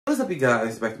What's up, you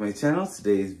guys? Back to my channel.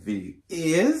 Today's video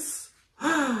is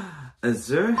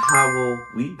AzureHowl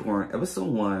Reborn, Episode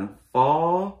 1,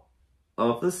 Fall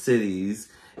of the Cities.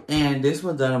 And this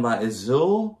was done by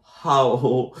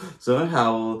AzureHowl,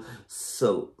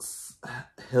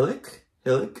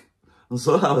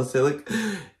 AzureHowlshilach.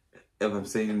 If I'm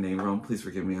saying your name wrong, please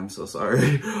forgive me. I'm so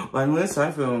sorry. But I'm going to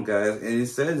start filming, guys. And it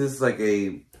says this is like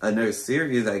another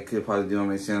series I could probably do on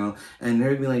my channel. And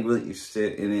they're being like really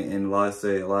interested in it. And a lot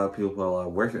of people put a lot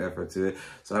of work and effort to it.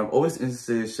 So I'm always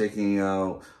interested in checking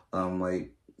out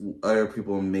like other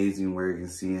people amazing work and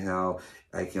seeing how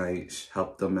I can like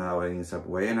help them out in any type of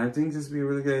way. And I think this would be a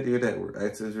really good idea that we're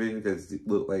actually this video because it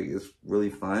look like it's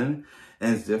really fun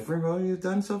and it's different from what you've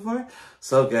done so far.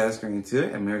 So guys, getting into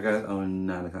it, and remember guys, none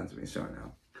of the content being shown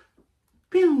now.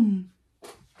 Boom.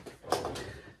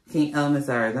 King elements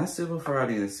are not suitable for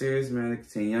audience. Serious matter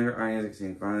contain younger audience,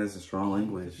 contain violence and strong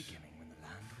language. Beginning when the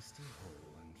land was still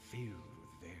whole and filled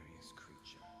with various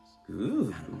creatures. Ooh.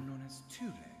 The animal known as Two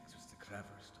Legs was the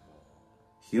cleverest of all.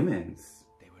 Humans.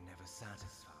 They were never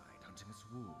satisfied, hunting as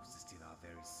wolves to steal our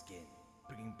very skin,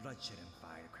 bringing bloodshed and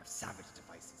fire to craft savage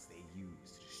devices they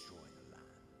used to destroy the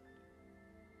land.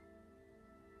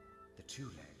 The Two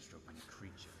Legs drove many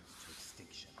creatures to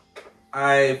extinction.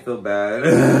 I feel bad.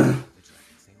 The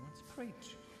dragons they once prayed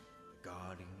to, the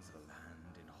guardians of the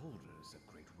land and holders of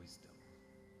great wisdom.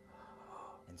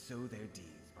 And so their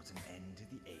deeds brought an end to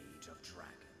the age of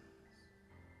dragons.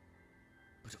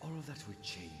 But all of that would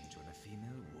change when a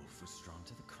female wolf was drawn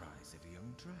to the cries of a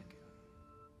young dragon.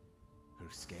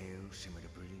 Her scales shimmered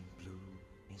a brilliant blue,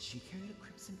 and she carried a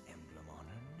crimson emblem on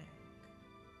her neck.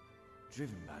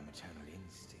 Driven by maternal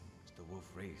instinct, the wolf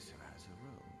raised her as her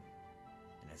own.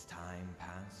 And as time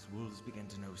passed, wolves began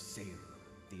to know Sailor,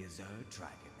 the Azure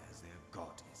dragon, as their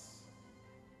goddess.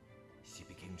 She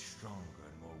became stronger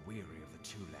and more weary of the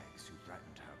Two Legs who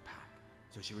threatened her pack,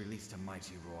 so she released a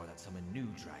mighty roar that summoned new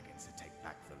dragons to take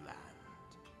back the land.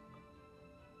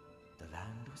 The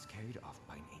land was carried off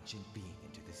by an ancient being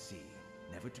into the sea,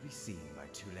 never to be seen by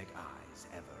two-leg eyes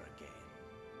ever again.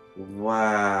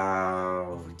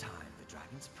 Wow. Over time, the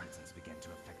dragon's presence began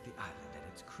to affect the island and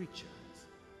its creatures.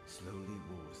 Slowly,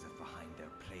 wolves left behind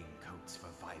their plain coats for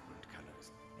vibrant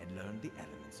colors and learned the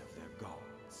elements of their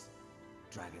gods.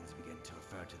 Dragons began to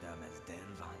refer to them as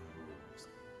Delvine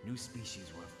wolves. New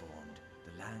species were formed,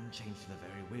 the land changed to the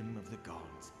very whim of the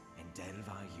gods, and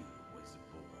Delvayu was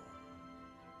born.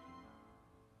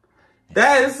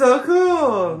 That is so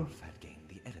cool! The wolf had gained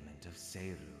the element of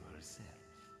Seru herself.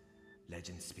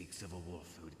 Legend speaks of a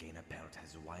wolf who would gain a pelt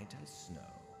as white as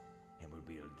snow and would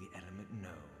wield the element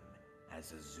known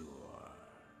as Azure.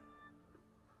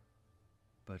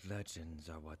 But legends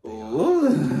are what they Ooh.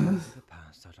 are. The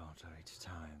past that alter each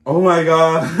time. Oh my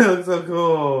god, that looks so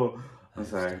cool. I'm I've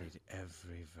sorry. studied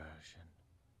every version,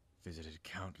 visited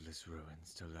countless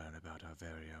ruins to learn about our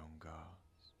very own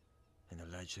gods, and the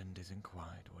legend isn't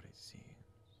quite what it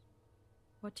seems.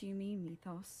 What do you mean,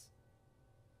 Mythos?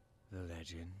 The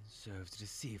legend serves to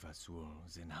deceive us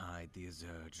wolves and hide the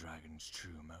Azure dragon's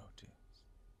true motives.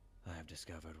 I have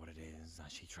discovered what it is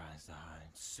that she tries to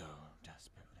hide so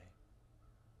desperately.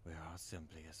 We are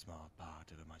simply a small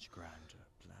part of a much grander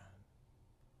plan.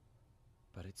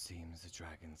 But it seems the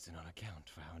dragons do not account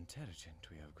for how intelligent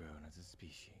we have grown as a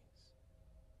species.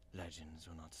 Legends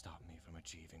will not stop me from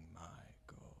achieving my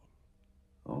goal.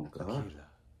 Oh god.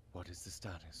 Aquila, what is the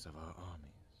status of our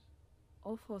armies?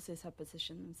 All forces have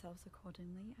positioned themselves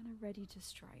accordingly and are ready to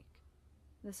strike.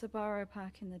 The Sabaro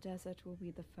pack in the desert will be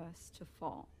the first to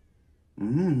fall.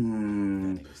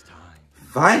 Then it is time.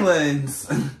 Violence!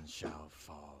 The sun shall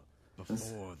fall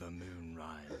before the moon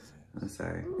rises. I'm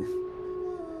sorry.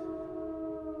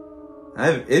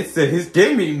 He's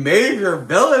giving me major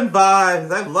villain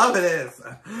vibes. I'm loving this.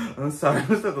 I'm sorry,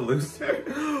 I'm such a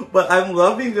loser. But I'm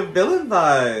loving the villain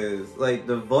vibes. Like,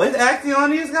 the voice acting on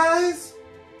these guys.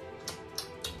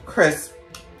 Crisp.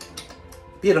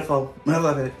 Beautiful. I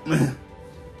love it. I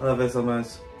love it so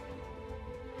much.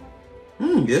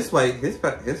 His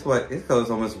color's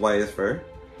almost white as fur.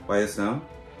 White as snow.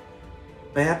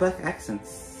 But I have black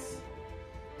accents.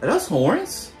 Are those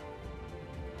horns?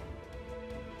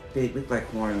 They look like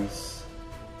horns.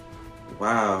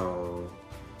 Wow.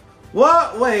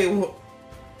 What? Wait.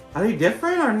 Are they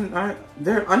different? I know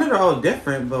they're all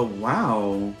different, but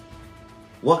wow.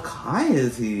 What kind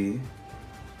is he?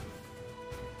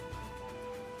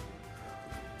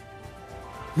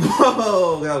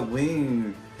 Whoa, got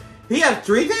wings. He has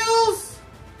 3 tails?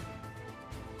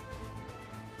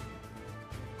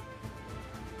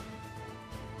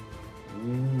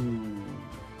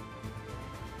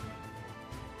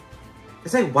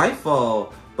 It's like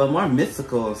Whitefall. but more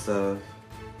mystical and stuff.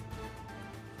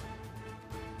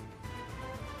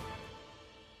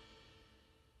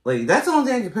 Like, that's the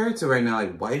only thing I compare it to right now,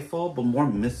 like Whitefall, but more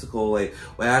mystical, like,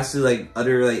 with actually, like,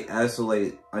 other, like, actual,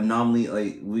 like, anomaly,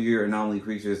 like, weird anomaly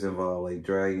creatures involved, like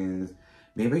dragons,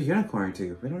 maybe a unicorn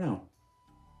too, we don't know.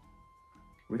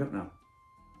 We don't know.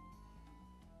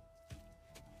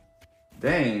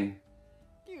 Dang.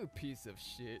 You piece of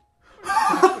shit.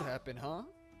 What happened, huh?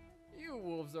 You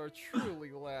wolves are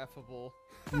truly laughable.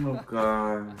 Oh,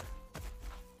 God.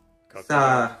 Cut that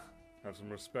Stop. out. Have some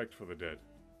respect for the dead.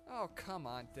 Oh, come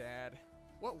on, Dad.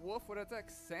 What wolf would attack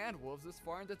sand wolves this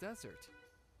far in the desert?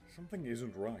 Something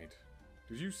isn't right.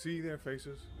 Did you see their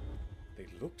faces? They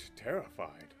looked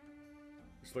terrified.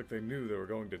 It's like they knew they were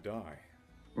going to die.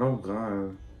 Oh,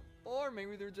 God. Or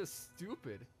maybe they're just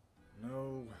stupid.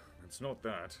 No, it's not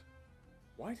that.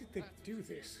 Why did they do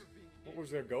this? What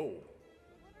was their goal?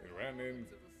 They ran in,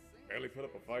 barely put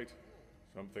up a fight.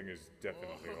 Something is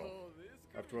definitely off.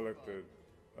 After I let the,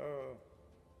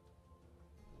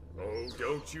 Oh,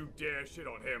 don't you dare shit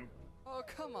on him. Oh,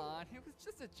 come on. It was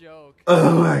just a joke.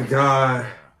 Oh, my God.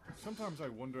 Sometimes I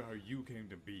wonder how you came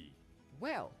to be.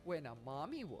 Well, when a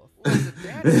mommy wolf was a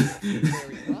daddy wolf,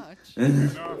 very much.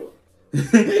 Enough. Oh,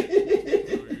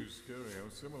 you scary. How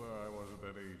similar I was at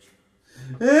that age.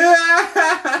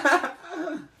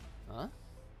 Huh?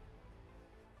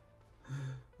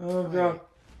 Oh, God.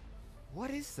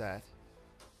 What is that?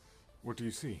 What do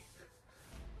you see?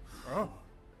 Oh.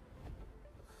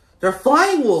 They're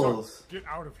flying wolves. Get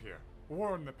out of here.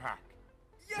 Warn the pack.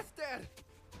 Yes, Dad!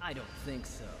 I don't think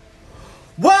so.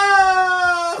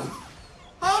 Whoa!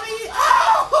 Homie!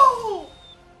 Oh!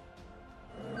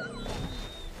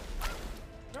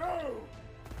 No!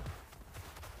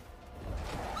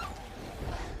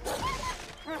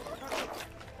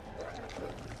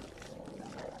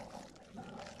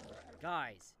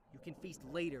 Guys, you can feast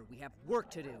later. We have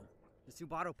work to do. The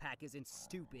Subaru pack isn't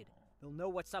stupid. They'll know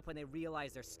what's up when they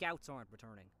realize their scouts aren't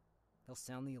returning. They'll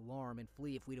sound the alarm and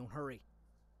flee if we don't hurry.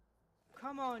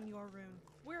 Come on, Yorun.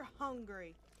 We're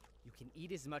hungry. You can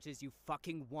eat as much as you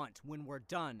fucking want when we're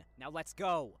done. Now let's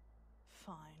go!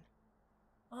 Fine.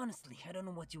 Honestly, I don't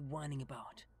know what you're whining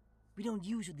about. We don't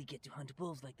usually get to hunt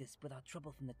wolves like this without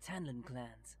trouble from the Tanlin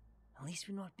clans. At least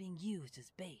we're not being used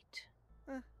as bait.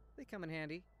 They come in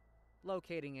handy.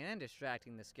 Locating and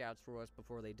distracting the scouts for us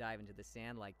before they dive into the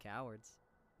sand like cowards.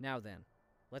 Now then,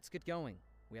 let's get going.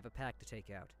 We have a pack to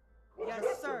take out.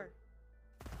 Yes, sir.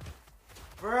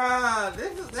 Bruh,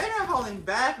 they're not holding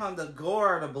back on the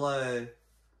gore or the blood.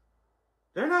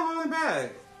 They're not holding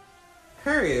back.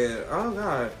 Period. Oh,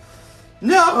 God.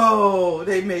 No!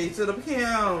 They made it to the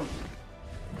camp.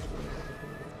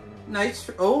 Nice.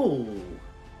 Oh.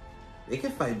 They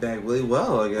can fight back really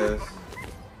well, I guess.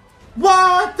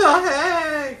 What the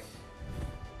heck?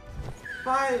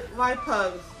 Why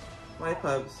pups? Why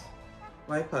pups?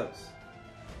 Why pups?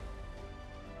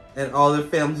 And all their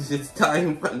families just die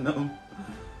in front of them.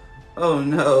 Oh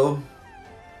no.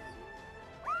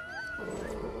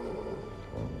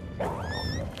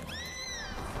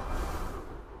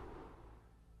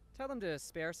 Tell them to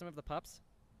spare some of the pups.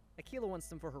 Akila wants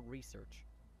them for her research.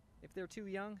 If they're too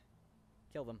young,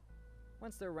 kill them.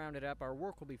 Once they're rounded up, our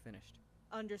work will be finished.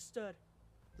 Understood.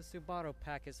 The Subaru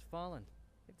pack has fallen.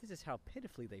 If this is how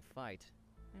pitifully they fight,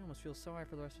 I almost feel sorry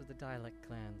for the rest of the dialect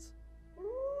clans.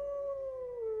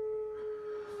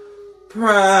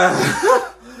 Bruh.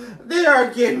 They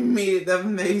are giving me the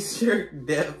major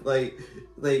death, like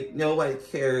nobody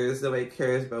cares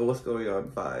about what's going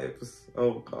on vibes.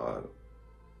 Oh God.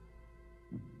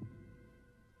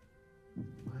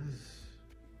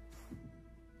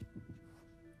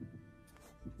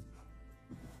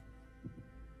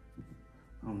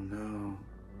 Oh no.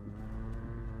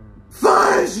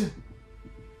 Fudge!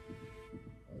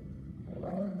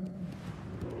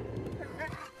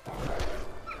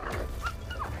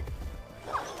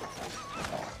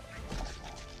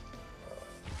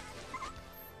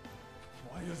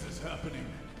 Why is this happening?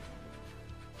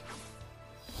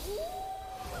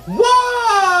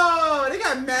 Whoa! They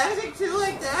got magic too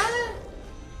like that?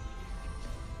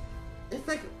 It's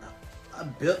like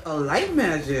a light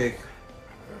magic.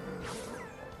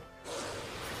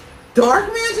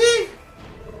 Dark magic?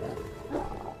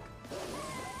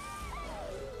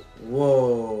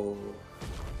 Whoa.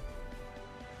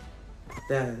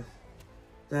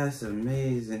 That's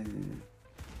amazing.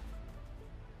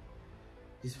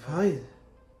 He's probably...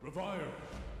 Revive!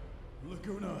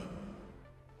 Laguna!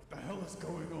 What the hell is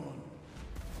going on?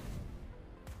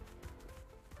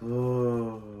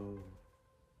 Oh.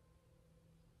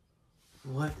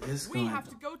 What is going on? We have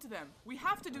to go to them. We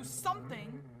have to do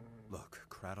something. Look,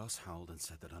 Kratos howled and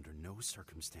said that under no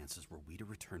circumstances were we to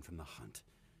return from the hunt.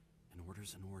 An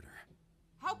order's an order.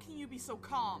 How can you be so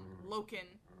calm, Loken?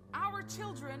 Our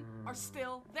children are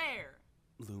still there.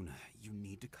 Luna, you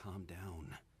need to calm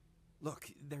down.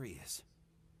 Look, there he is.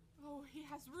 Oh, he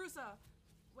has Ruza.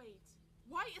 Wait,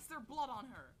 why is there blood on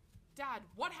her? Dad,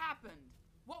 what happened?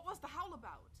 What was the howl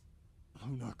about?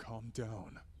 Luna, calm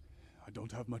down. I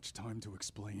don't have much time to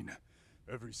explain.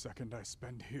 Every second I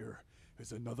spend here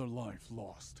is another life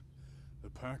lost. The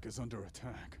pack is under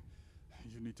attack.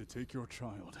 You need to take your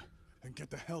child and get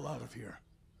the hell out of here.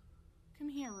 Come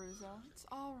here, Ruza. It's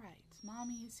all right.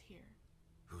 Mommy is here.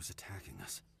 Who's attacking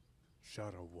us?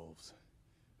 Shadow wolves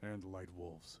and light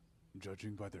wolves.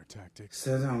 Judging by their tactics,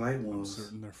 Says on light wolves. I'm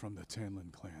certain they're from the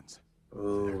Tanlin clans.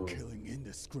 Oh. They're killing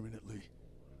indiscriminately.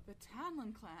 The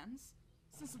Tanlin clans?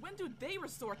 Since when do they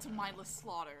resort to mindless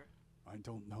slaughter? I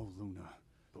don't know, Luna,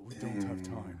 but we don't have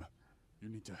time. You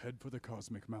need to head for the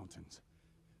Cosmic Mountains.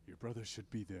 Your brothers should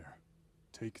be there.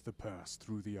 Take the pass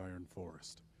through the Iron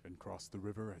Forest and cross the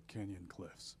river at Canyon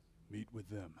Cliffs. Meet with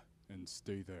them and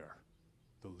stay there.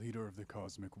 The leader of the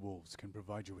Cosmic Wolves can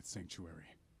provide you with sanctuary.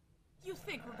 You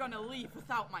think we're gonna leave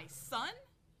without my son?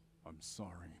 I'm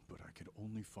sorry, but I could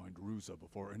only find Ruza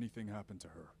before anything happened to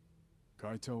her.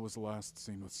 Kaito was last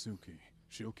seen with Suki.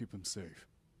 She'll keep him safe.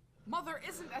 Mother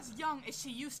isn't as young as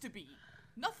she used to be.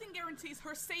 Nothing guarantees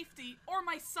her safety or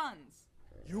my son's.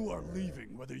 You are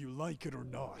leaving whether you like it or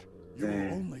not. You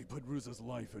will only put Ruza's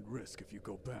life at risk if you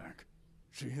go back.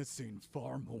 She has seen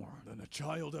far more than a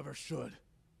child ever should.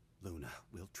 Luna,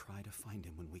 we'll try to find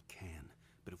him when we can.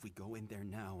 But if we go in there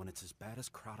now and it's as bad as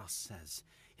Kratos says,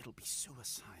 it'll be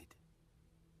suicide.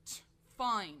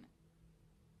 Fine.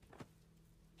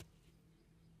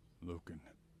 Loken,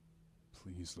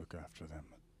 please look after them.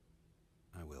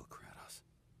 I will, Kratos.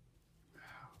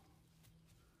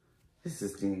 This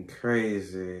is getting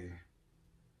crazy.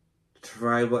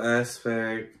 Tribal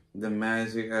aspect, the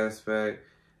magic aspect.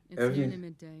 It's everything. nearly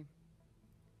midday.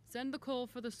 Send the call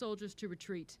for the soldiers to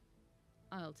retreat.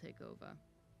 I'll take over.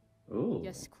 Ooh.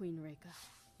 Yes, Queen Reika.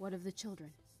 What of the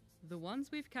children? The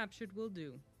ones we've captured will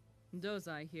do.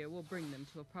 Dozai here will bring them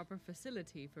to a proper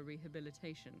facility for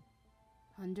rehabilitation.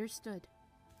 Understood.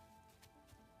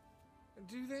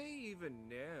 Do they even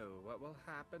know what will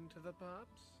happen to the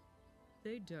pups?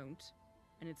 They don't,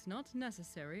 and it's not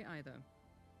necessary either.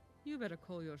 You better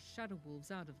call your shadow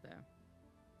wolves out of there,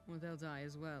 or they'll die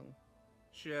as well.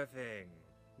 Sure thing.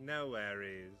 No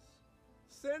worries.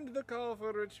 Send the call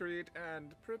for retreat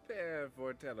and prepare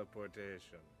for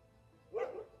teleportation.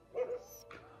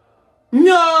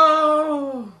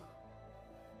 No!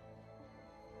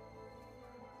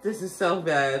 This is so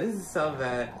bad. This is so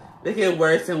bad. They get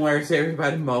worse and worse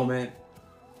every moment.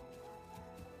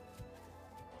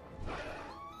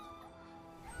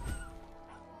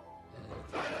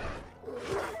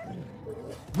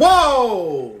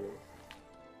 Whoa!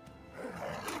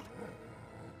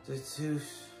 The two.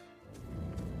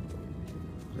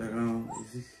 Grandma!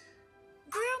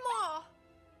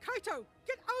 Kaito,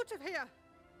 get out of here!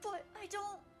 But I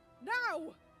don't...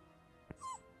 Now!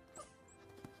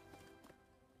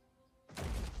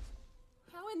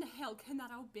 How in the hell can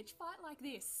that old bitch fight like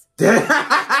this?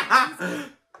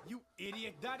 You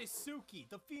idiot! That is Suki,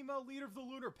 the female leader of the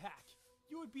Lunar Pack.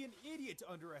 You would be an idiot to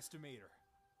underestimate her.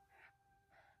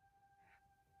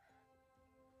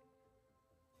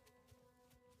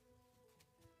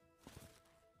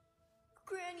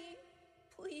 Granny,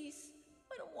 please.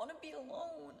 I don't want to be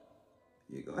alone.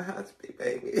 You're gonna have to be,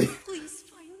 baby. Please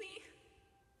find me.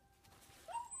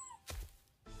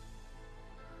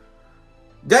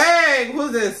 Dang!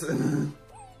 Who's this?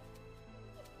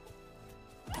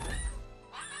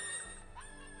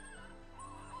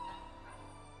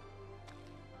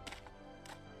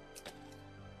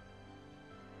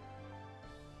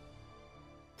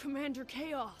 Commander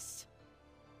Chaos!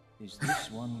 Is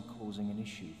this one causing an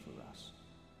issue for us?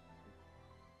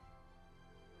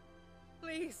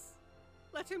 Please,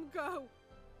 let him go.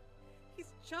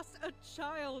 He's just a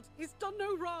child. He's done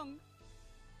no wrong.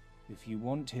 If you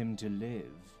want him to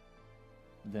live,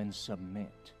 then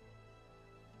submit.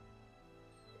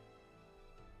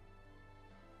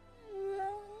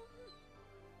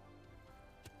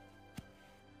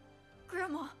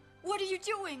 Grandma, what are you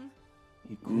doing?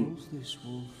 He calls this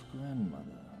wolf grandmother.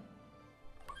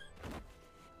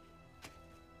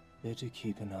 Better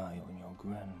keep an eye on your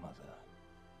grandmother.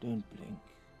 Don't blink,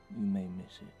 you may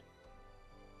miss it.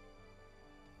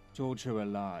 Torture her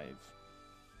alive.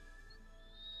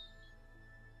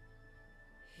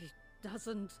 He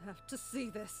doesn't have to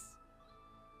see this.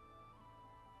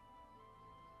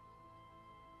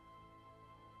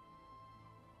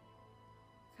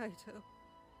 Kaito,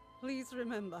 please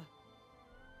remember,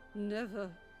 never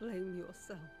blame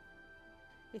yourself.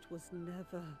 It was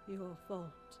never your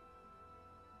fault.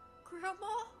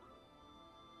 Grandma?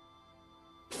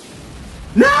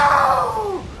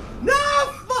 No!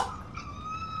 No!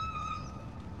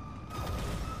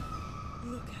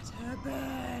 Look at her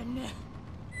burn.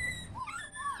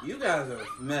 You guys are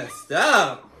messed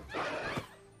up.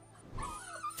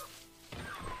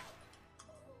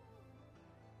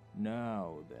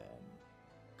 Now then,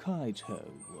 Kaito,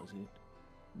 was it?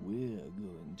 We're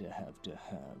going to have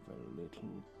a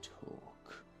little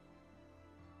talk.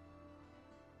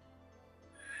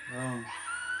 Oh.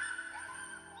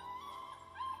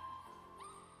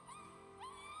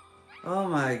 Oh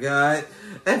my god.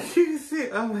 And you can see,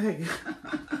 oh my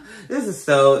god. This is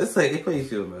so, it's like, it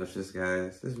plays you emotions,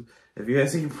 guys. If you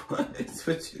guys see it's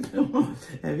what you know.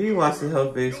 Have you watched the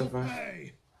whole video so far?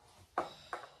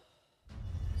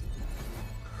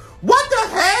 What the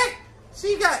heck?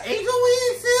 She got angel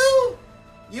wings too?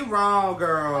 You wrong,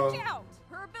 girl. Watch out!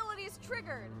 Her ability is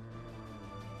triggered.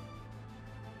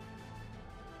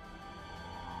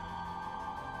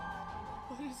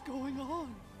 What is going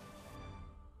on?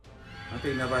 I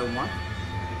think nobody wants.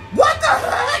 What the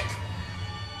heck?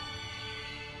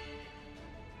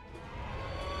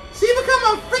 She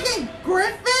become a freaking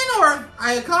griffin or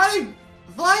iconic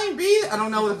flying bee? I don't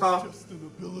know what it's called. Just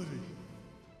an ability.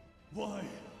 Why?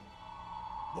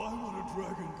 Why would a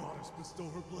dragon goddess bestow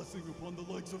her blessing upon the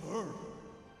likes of her?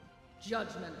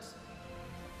 Judgment.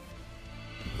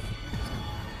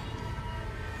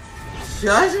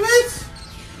 Judgment?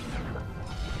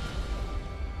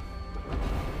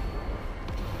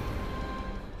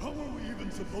 How are we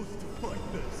even supposed to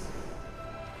fight this?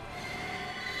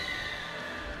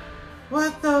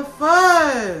 What the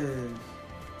fudge?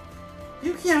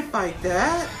 You can't fight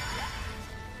that.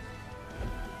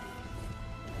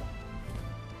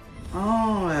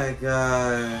 Oh my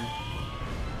god.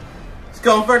 It's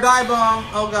going for a dive bomb.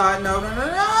 Oh god, no, no, no,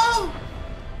 no!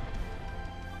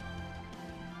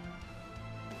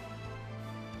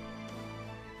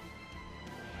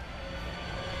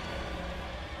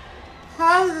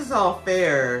 How is this all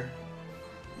fair?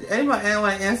 Anyone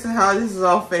answer how this is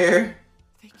all fair?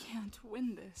 They can't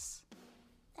win this.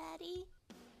 Daddy,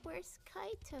 where's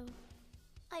Kaito?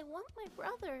 I want my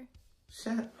brother.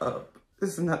 Shut up.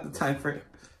 This is not the time for it.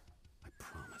 I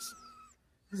promise.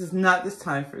 This is not the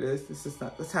time for this. This is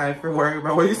not the time for worrying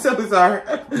about where your siblings are.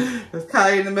 It's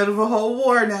kind of in the middle of a whole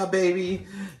war now, baby.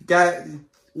 Got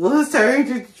Will's turn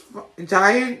to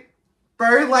giant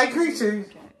bird-like creature.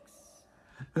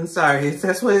 I'm sorry,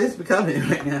 that's what it's becoming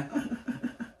right now.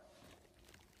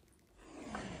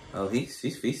 Oh,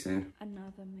 she's feasting.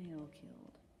 Another meal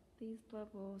killed. These blood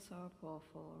wolves are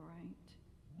powerful, right?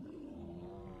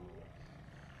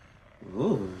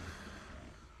 Ooh.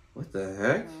 What the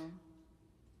heck? Well,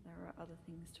 there are other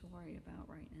things to worry about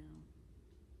right now.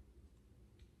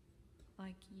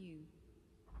 Like you.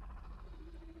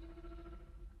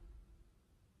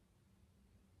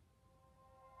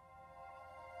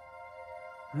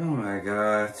 Oh my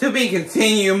god. To be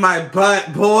continued, my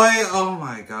butt, boy. Oh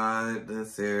my god.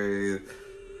 That's serious.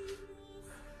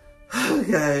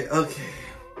 Okay.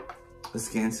 Let's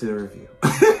get into the review.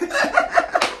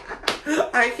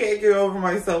 I can't get over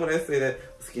myself when I say that.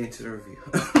 Let's get into the review.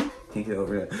 Can't get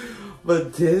over that.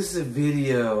 But this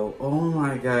video, oh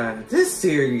my god. This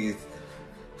series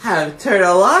have turned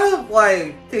a lot of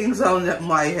things on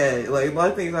my head. A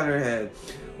lot of things on her head.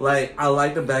 I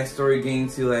like the backstory getting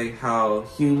to how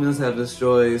humans have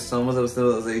destroyed so much of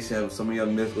civilization of so many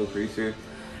other mythical creatures,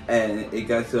 and it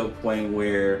got to a point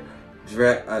where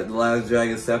a lot of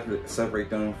dragons separate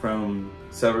themselves from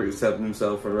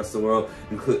the rest of the world,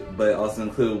 but also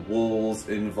include wolves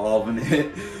involved in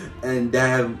it, and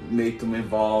that make them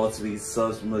evolve to be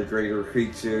such much greater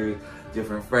creatures,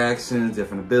 different fractions,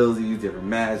 different abilities, different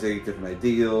magic, different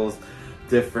ideals,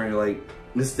 different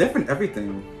it's different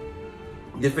everything.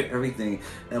 Different everything,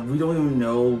 and we don't even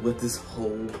know what this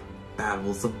whole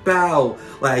battle's about.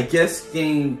 I guess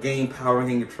gain power and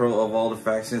gain control of all the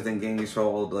factions and gain control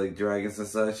of all the dragons and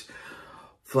such,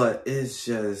 but it's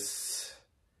just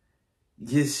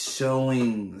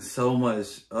showing so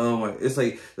much. Oh my, it's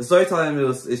the storytelling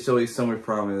is showing so much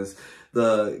promise.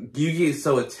 You get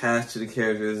so attached to the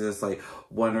characters, it's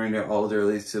wondering all their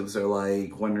relationships are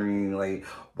wondering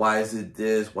why is it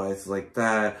this, why is it like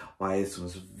that, why is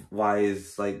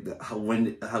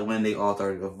when they all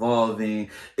started evolving.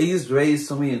 It just raised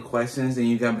so many questions, and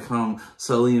you can become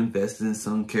slowly invested in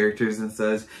some characters and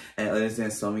such, and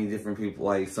understand so many different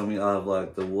people, so many of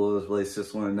the wolves'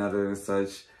 relationships with one another and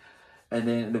such. And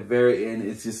then at the very end,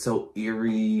 it's just so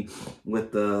eerie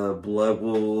with the blood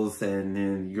wolves, and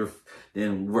then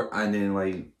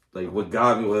what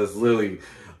got me was literally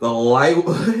the light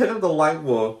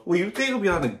wolf. Well, you think it'll be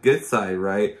on the good side,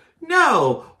 right?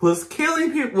 No, was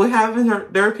killing people, having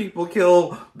their people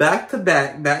killed back to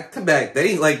back.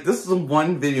 They like, this is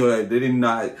one video that they did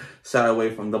not shy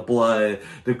away from the blood,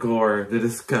 the gore, the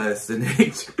disgust, and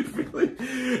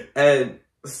hatred. And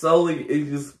slowly it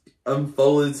just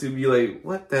unfolded to be like,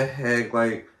 what the heck?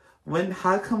 Like,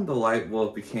 how come the light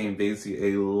wolf became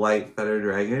basically a light feather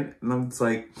dragon? And I'm just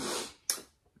like,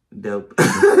 dope.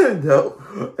 Dope.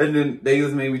 And then they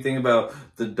just made me think about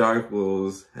the dark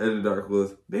wolves, head of the dark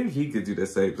wolves. Maybe he could do the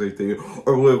same thing.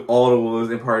 Or with all the wolves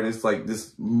and part of this, like,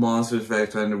 this monstrous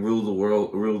fact trying to rule the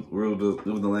world, rule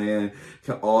the land,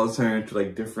 can all turn to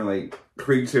like different like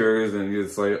creatures, and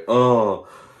it's like, oh,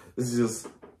 it's just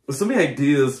so many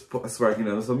ideas sparking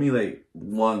up, so many like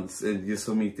wants, and just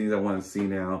so many things I want to see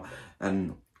now.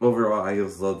 And overall, I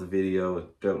just love the video.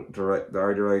 The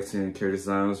art direction, character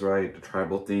design was right. The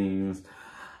tribal themes,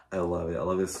 I love it. I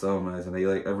love it so much. And I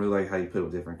really like how you play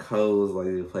with different codes. Like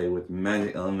they play with the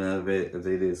magic element of it.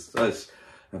 They did such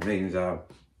an amazing job.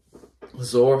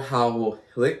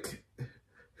 AzureHowlshilach.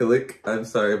 I'm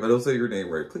sorry if I don't say your name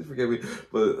right. Please forgive me.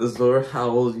 But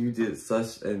AzureHowl, you did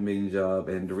such an amazing job.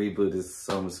 And the reboot is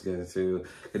so much good too.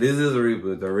 This is a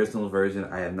reboot. The original version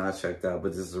I have not checked out,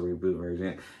 but this is a reboot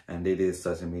version. And they did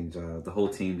such an amazing job. The whole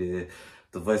team did.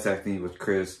 The voice acting with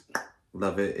Chris,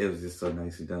 love it. It was just so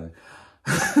nicely done.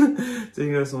 Thank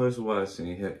you guys so much for watching.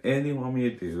 If you have anything you want me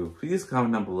to do, please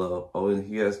comment down below. Oh, and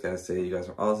you guys gotta say you guys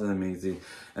are awesome and amazing.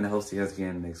 And I hope to see you guys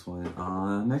again in the next one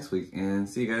next week. And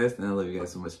see you guys. And I love you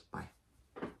guys so much. Bye.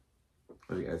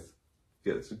 Love you guys.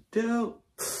 You guys are dope.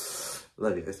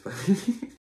 Love you guys. Bye.